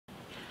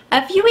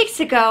A few weeks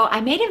ago,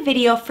 I made a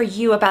video for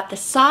you about the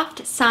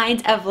soft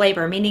signs of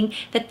labor, meaning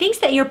the things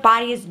that your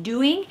body is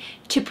doing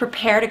to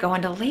prepare to go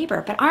into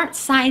labor, but aren't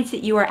signs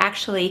that you are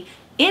actually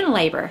in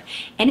labor.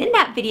 And in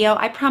that video,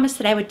 I promised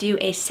that I would do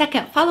a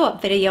second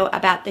follow-up video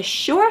about the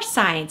sure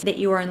signs that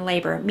you are in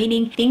labor,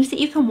 meaning things that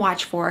you can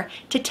watch for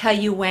to tell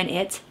you when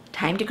it's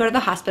time to go to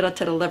the hospital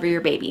to deliver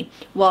your baby.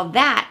 Well,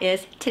 that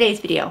is today's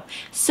video.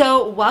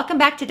 So welcome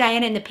back to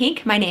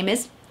Dianainthepink. My name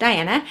is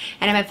Diana,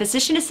 and I'm a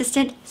physician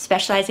assistant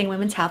specializing in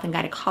women's health and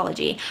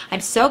gynecology.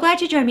 I'm so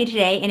glad you joined me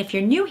today, and if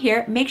you're new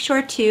here, make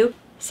sure to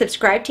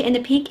subscribe to In the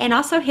Pink and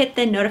also hit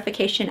the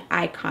notification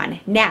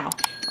icon. Now,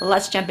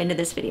 let's jump into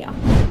this video.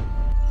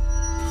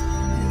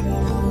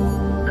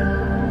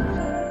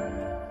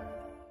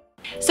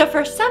 So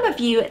for some of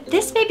you,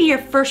 this may be your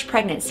first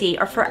pregnancy,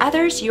 or for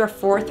others, your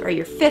fourth or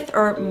your fifth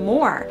or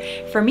more.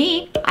 For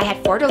me, I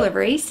had 4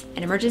 deliveries,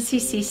 an emergency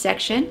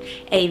C-section,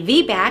 a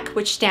VBAC,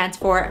 which stands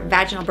for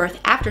vaginal birth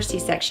after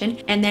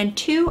C-section, and then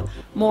 2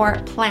 more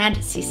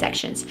planned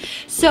C-sections.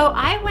 So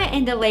I went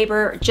into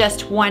labor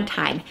just one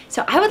time.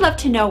 So I would love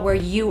to know where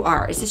you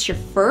are. Is this your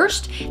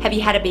first? Have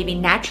you had a baby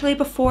naturally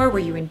before? Were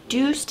you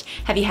induced?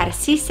 Have you had a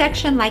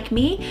C-section like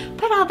me?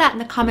 Put all that in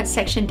the comment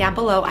section down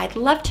below. I'd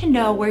love to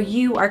know where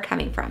you are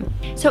coming from.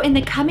 So in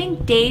the coming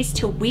days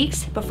to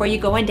weeks before you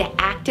go into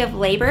active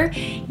labor,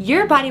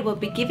 your body will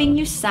be giving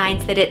you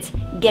signs that it's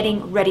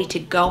getting ready to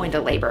go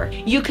into labor.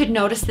 You could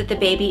notice that the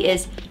baby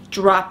is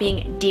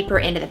dropping deeper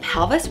into the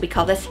pelvis. We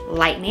call this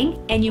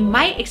lightening, and you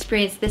might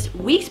experience this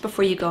weeks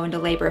before you go into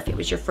labor if it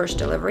was your first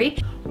delivery,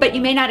 but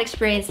you may not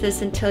experience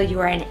this until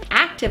you are in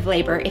active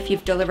labor if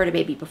you've delivered a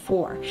baby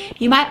before.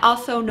 You might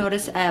also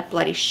notice a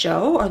bloody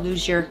show or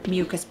lose your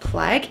mucus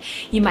plug.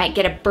 You might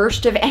get a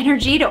burst of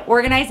energy to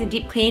organize and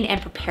deep clean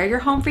and prepare your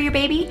home for your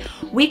baby.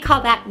 We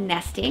call that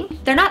nesting.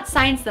 They're not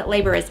signs that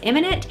labor is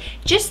imminent,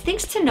 just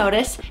things to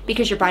notice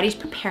because your body's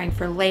preparing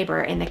for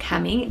labor in the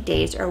coming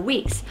days or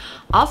weeks.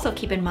 Also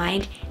keep in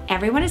mind,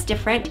 everyone is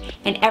different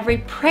and every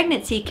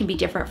pregnancy can be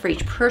different for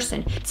each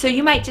person. So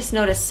you might just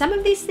notice some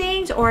of these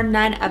things or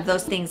none of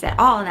those things at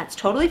all, and that's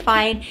totally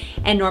fine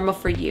and normal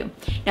for you.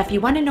 Now, if you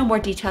want to know more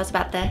details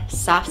about the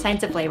soft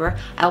signs of labor,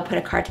 I will put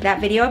a card to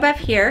that video above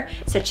here.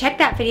 So check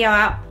that video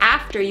out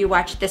after you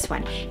watch this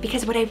one,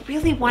 because what I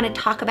really want to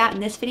talk about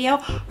in this video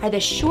are the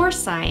sure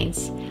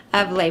signs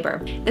of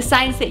labor. The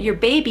signs that your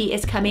baby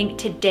is coming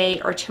today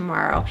or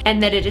tomorrow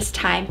and that it is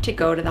time to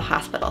go to the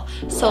hospital.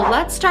 So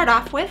let's start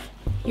off with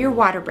your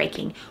water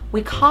breaking.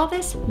 We call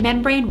this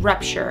membrane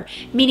rupture,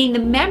 meaning the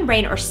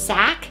membrane or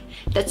sac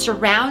that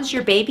surrounds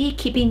your baby,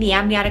 keeping the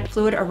amniotic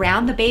fluid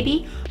around the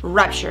baby,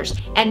 ruptures,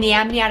 and the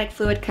amniotic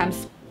fluid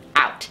comes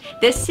out.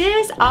 This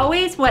is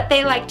always what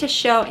they like to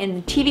show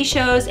in TV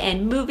shows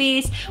and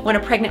movies when a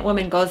pregnant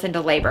woman goes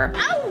into labor.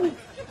 Ow!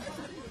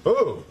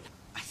 Oh.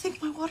 I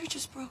think my water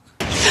just broke.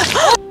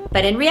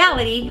 But in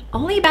reality,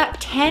 only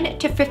about 10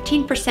 to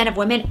 15% of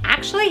women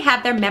actually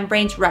have their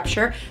membranes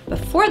rupture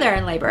before they're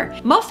in labor.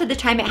 Most of the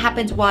time it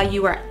happens while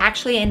you are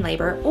actually in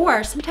labor,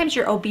 or sometimes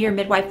your OB or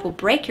midwife will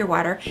break your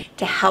water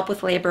to help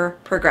with labor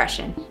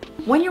progression.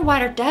 When your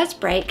water does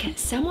break,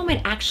 some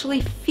women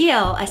actually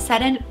feel a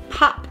sudden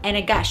pop and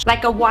a gush,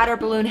 like a water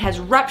balloon has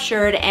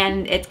ruptured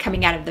and it's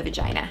coming out of the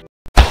vagina.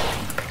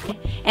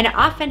 And it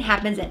often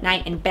happens at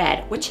night in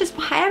bed, which is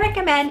why I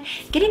recommend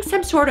getting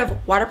some sort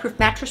of waterproof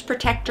mattress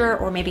protector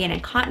or maybe an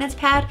incontinence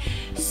pad,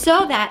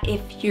 so that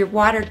if your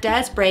water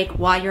does break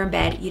while you're in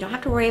bed, you don't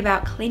have to worry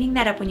about cleaning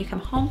that up when you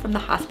come home from the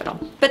hospital.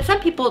 But some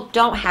people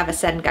don't have a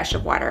sudden gush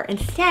of water.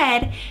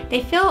 Instead,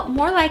 they feel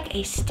more like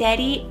a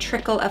steady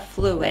trickle of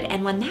fluid.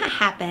 And when that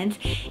happens,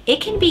 it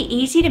can be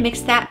easy to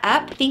mix that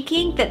up,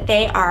 thinking that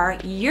they are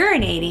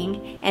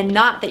urinating and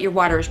not that your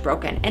water is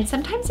broken. And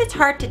sometimes it's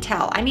hard to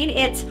tell. I mean,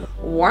 it's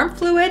warm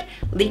fluid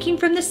leaking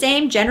from the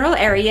same general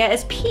area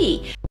as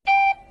pee.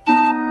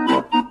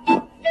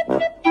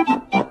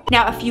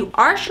 Now, if you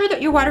are sure that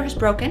your water is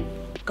broken,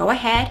 go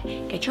ahead,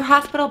 get your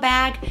hospital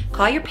bag,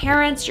 call your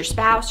parents, your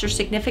spouse, your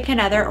significant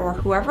other, or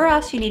whoever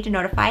else you need to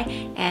notify,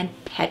 and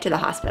head to the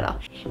hospital.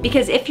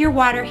 Because if your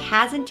water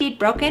has indeed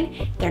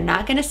broken, they're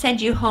not going to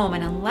send you home,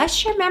 and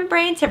unless your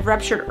membranes have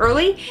ruptured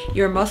early,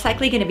 you're most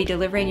likely going to be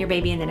delivering your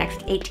baby in the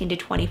next 18 to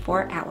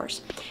 24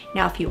 hours.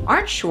 Now, if you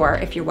aren't sure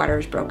if your water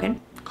is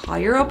broken, call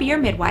your OB or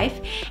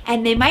midwife,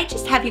 and they might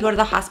just have you go to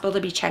the hospital to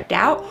be checked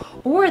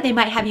out, or they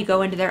might have you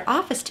go into their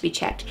office to be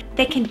checked.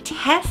 They can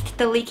test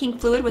the leaking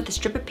fluid with a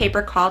strip of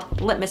paper called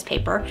litmus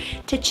paper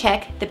to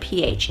check the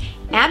pH.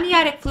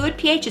 Amniotic fluid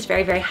pH is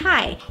very, very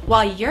high,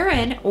 while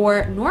urine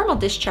or normal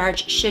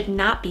discharge should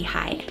not be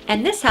high.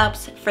 And this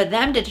helps for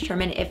them to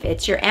determine if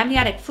it's your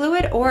amniotic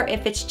fluid or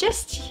if it's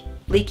just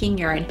leaking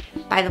urine.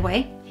 By the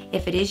way,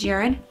 if it is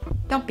urine,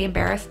 don't be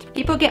embarrassed.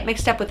 People get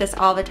mixed up with this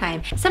all the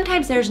time.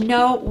 Sometimes there's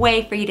no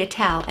way for you to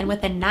tell, and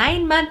with a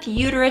 9-month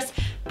uterus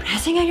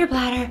pressing on your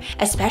bladder,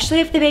 especially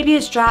if the baby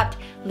is dropped,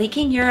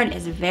 leaking urine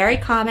is very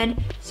common,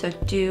 so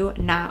do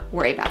not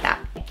worry about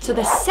that. So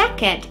the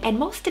second and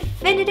most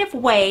definitive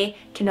way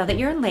to know that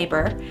you're in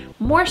labor,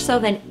 more so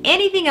than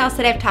anything else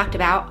that I've talked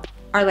about,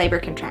 are labor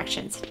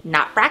contractions,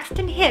 not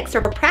Braxton Hicks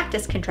or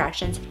practice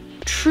contractions,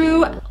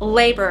 true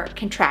labor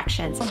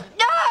contractions.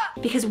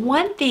 Because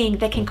one thing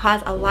that can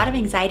cause a lot of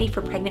anxiety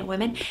for pregnant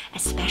women,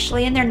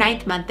 especially in their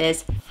 9th month,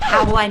 is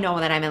how will I know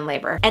that I'm in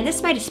labor? And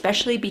this might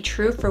especially be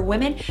true for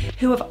women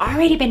who have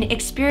already been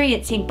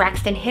experiencing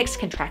Braxton Hicks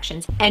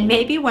contractions and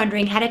may be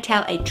wondering how to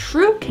tell a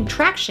true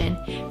contraction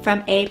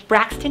from a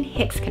Braxton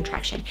Hicks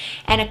contraction.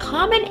 And a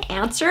common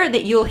answer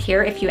that you'll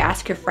hear if you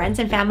ask your friends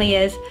and family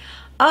is,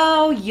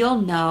 oh,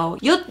 you'll know.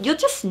 You'll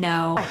just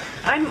know.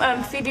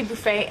 I'm Phoebe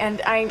Buffet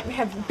and I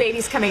have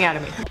babies coming out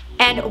of me.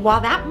 And while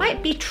that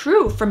might be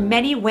true for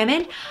many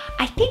women,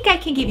 I think I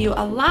can give you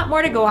a lot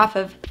more to go off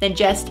of than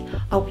just,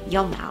 oh,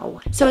 you'll know.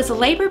 So as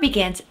labor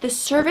begins, the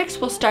cervix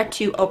will start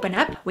to open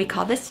up. We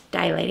call this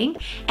dilating.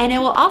 And it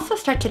will also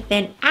start to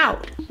thin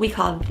out. We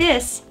call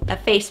this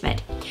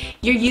effacement.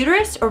 Your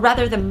uterus, or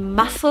rather the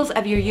muscles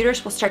of your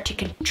uterus, will start to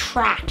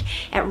contract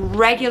at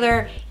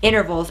regular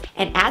intervals.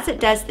 And as it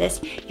does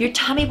this, your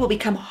tummy will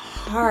become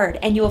hard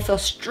and you will feel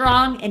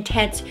strong,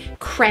 intense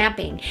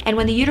cramping. And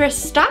when the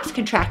uterus stops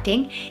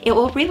contracting, it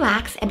will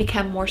relax and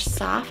become more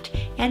soft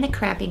and the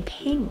cramping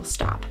pain will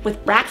stop.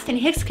 With Braxton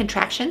Hicks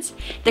contractions,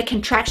 the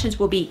contractions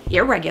will be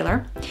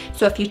irregular.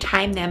 So if you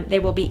time them, they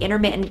will be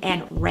intermittent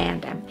and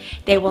random.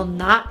 They will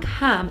not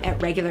come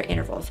at regular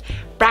intervals.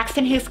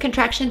 Braxton Hicks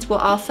contractions will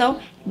also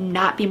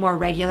not be more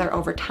regular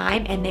over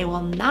time and they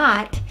will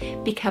not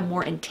become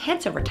more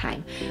intense over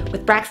time.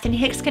 With Braxton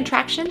Hicks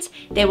contractions,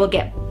 they will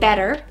get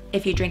better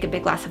if you drink a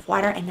big glass of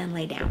water and then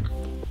lay down.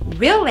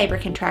 Real labor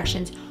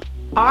contractions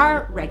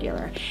are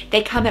regular.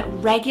 They come at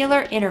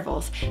regular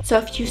intervals. So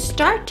if you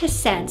start to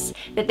sense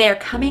that they are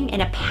coming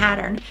in a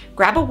pattern,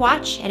 grab a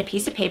watch and a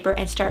piece of paper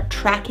and start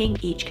tracking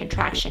each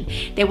contraction.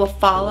 They will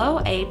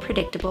follow a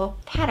predictable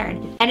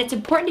pattern. And it's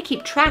important to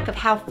keep track of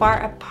how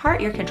far apart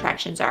your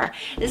contractions are.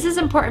 This is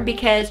important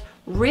because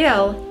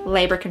real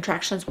labor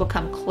contractions will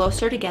come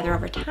closer together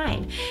over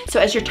time. So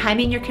as you're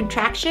timing your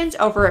contractions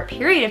over a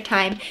period of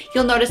time,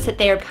 you'll notice that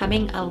they are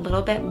coming a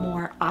little bit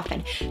more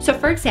often. So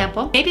for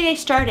example, maybe they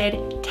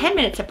started 10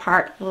 minutes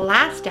apart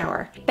last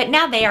hour, but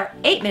now they are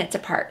 8 minutes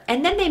apart,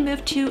 and then they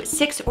move to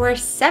 6 or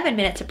 7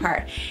 minutes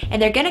apart,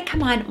 and they're gonna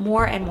come on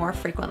more and more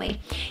frequently.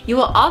 You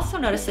will also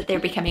notice that they're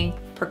becoming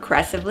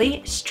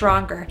progressively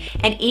stronger,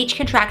 and each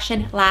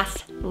contraction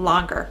lasts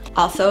longer.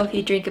 Also, if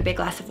you drink a big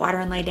glass of water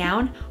and lay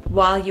down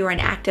while you're in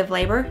active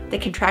labor, the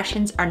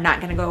contractions are not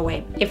going to go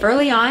away. If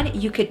early on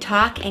you could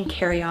talk and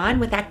carry on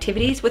with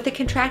activities with the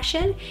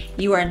contraction,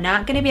 you are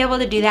not going to be able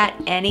to do that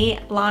any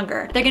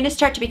longer. They're going to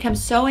start to become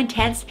so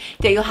intense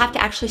that you'll have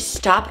to actually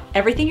stop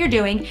everything you're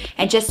doing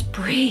and just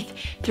breathe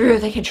through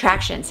the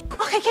contractions.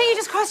 Okay, can't you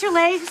just cross your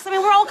legs? I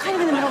mean, we're all kind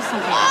of in the middle of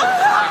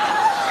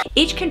something.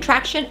 Each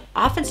contraction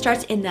often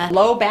starts in the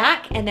low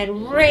back and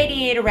then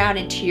radiate around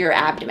into your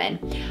abdomen.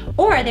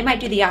 Or they might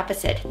do the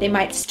opposite. They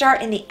might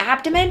start in the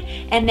abdomen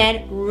and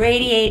then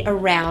radiate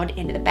around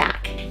into the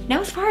back.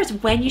 Now, as far as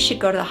when you should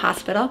go to the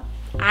hospital,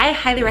 I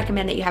highly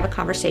recommend that you have a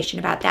conversation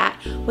about that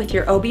with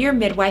your OB or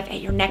midwife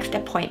at your next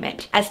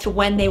appointment as to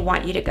when they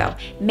want you to go.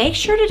 Make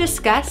sure to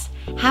discuss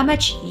how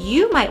much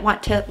you might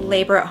want to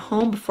labor at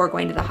home before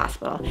going to the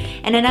hospital.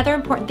 And another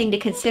important thing to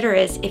consider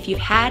is if you've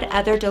had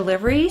other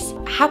deliveries,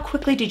 how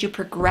quickly did you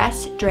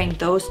progress during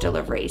those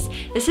deliveries?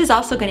 This is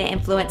also going to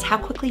influence how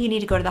quickly you need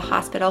to go to the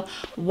hospital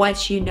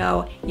once you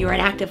know you're in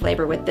active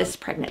labor with this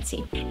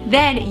pregnancy.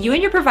 Then you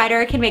and your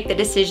provider can make the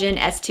decision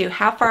as to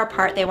how far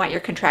apart they want your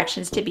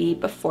contractions to be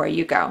before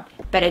you go.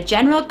 But a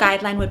general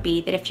guideline would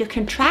be that if your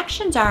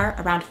contractions are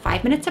around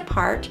 5 minutes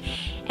apart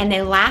and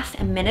they last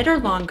a minute or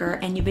longer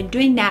and you've been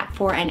doing that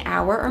for an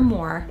hour or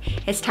more,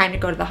 it's time to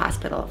go to the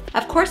hospital.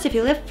 Of course, if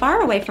you live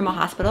far away from a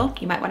hospital,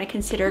 you might want to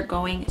consider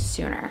going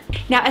sooner.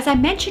 Now, as I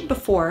mentioned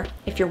before,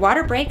 if your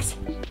water breaks,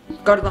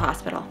 go to the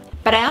hospital.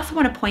 But I also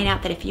want to point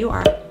out that if you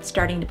are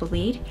starting to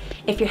bleed,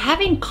 if you're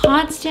having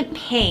constant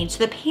pain,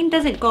 so the pain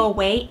doesn't go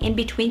away in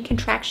between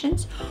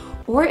contractions,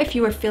 or if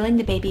you are feeling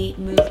the baby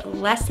move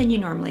less than you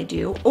normally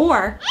do,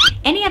 or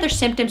any other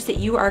symptoms that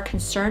you are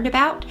concerned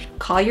about,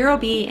 call your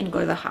OB and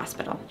go to the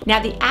hospital.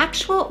 Now, the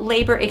actual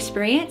labor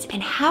experience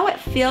and how it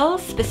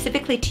feels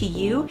specifically to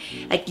you,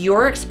 like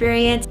your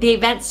experience, the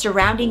events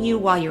surrounding you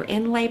while you're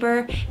in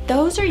labor,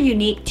 those are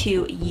unique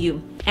to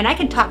you. And I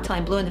can talk till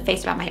I'm blue in the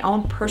face about my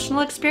own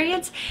personal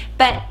experience,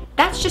 but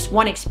that's just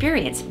one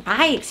experience,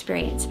 my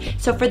experience.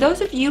 So for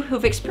those of you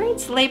who've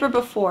experienced labor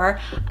before,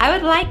 I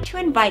would like to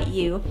invite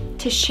you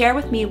to share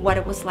with me what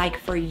it was like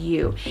for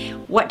you.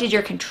 What did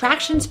your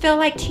contractions feel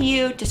like to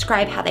you?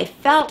 Describe how they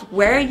felt,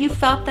 where you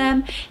felt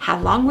them, how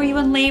long were you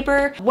in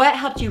labor, what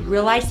helped you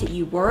realize that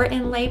you were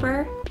in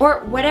labor,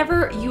 or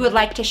whatever you would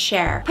like to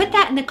share. Put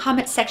that in the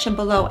comment section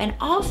below, and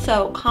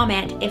also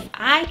comment if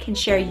I can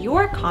share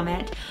your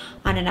comment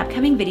on an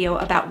upcoming video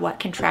about what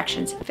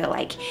contractions feel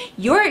like.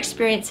 Your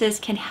experiences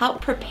can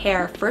help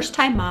prepare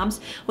first-time moms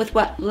with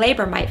what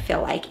labor might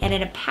feel like, and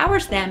it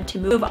empowers them to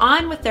move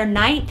on with their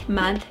 9th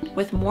month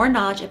with more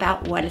knowledge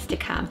about what is to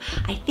come.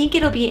 I think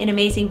it'll be an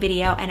amazing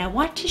video, and I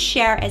want to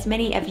share as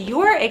many of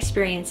your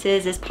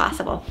experiences as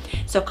possible.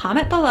 So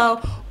comment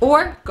below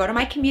or go to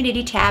my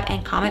community tab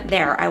and comment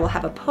there. I will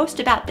have a post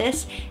about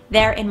this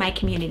there in my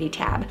community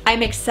tab.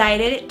 I'm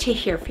excited to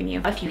hear from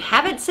you. If you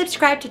haven't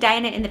subscribed to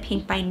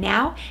Dianainthepink by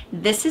now,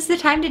 this is the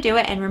time to do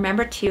it, and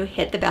remember to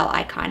hit the bell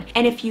icon.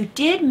 And if you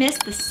did miss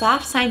the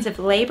soft signs of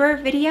labor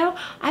video,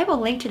 I will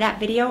link to that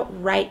video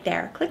right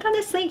there. Click on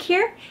this link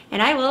here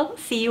and I will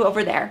see you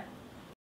over there.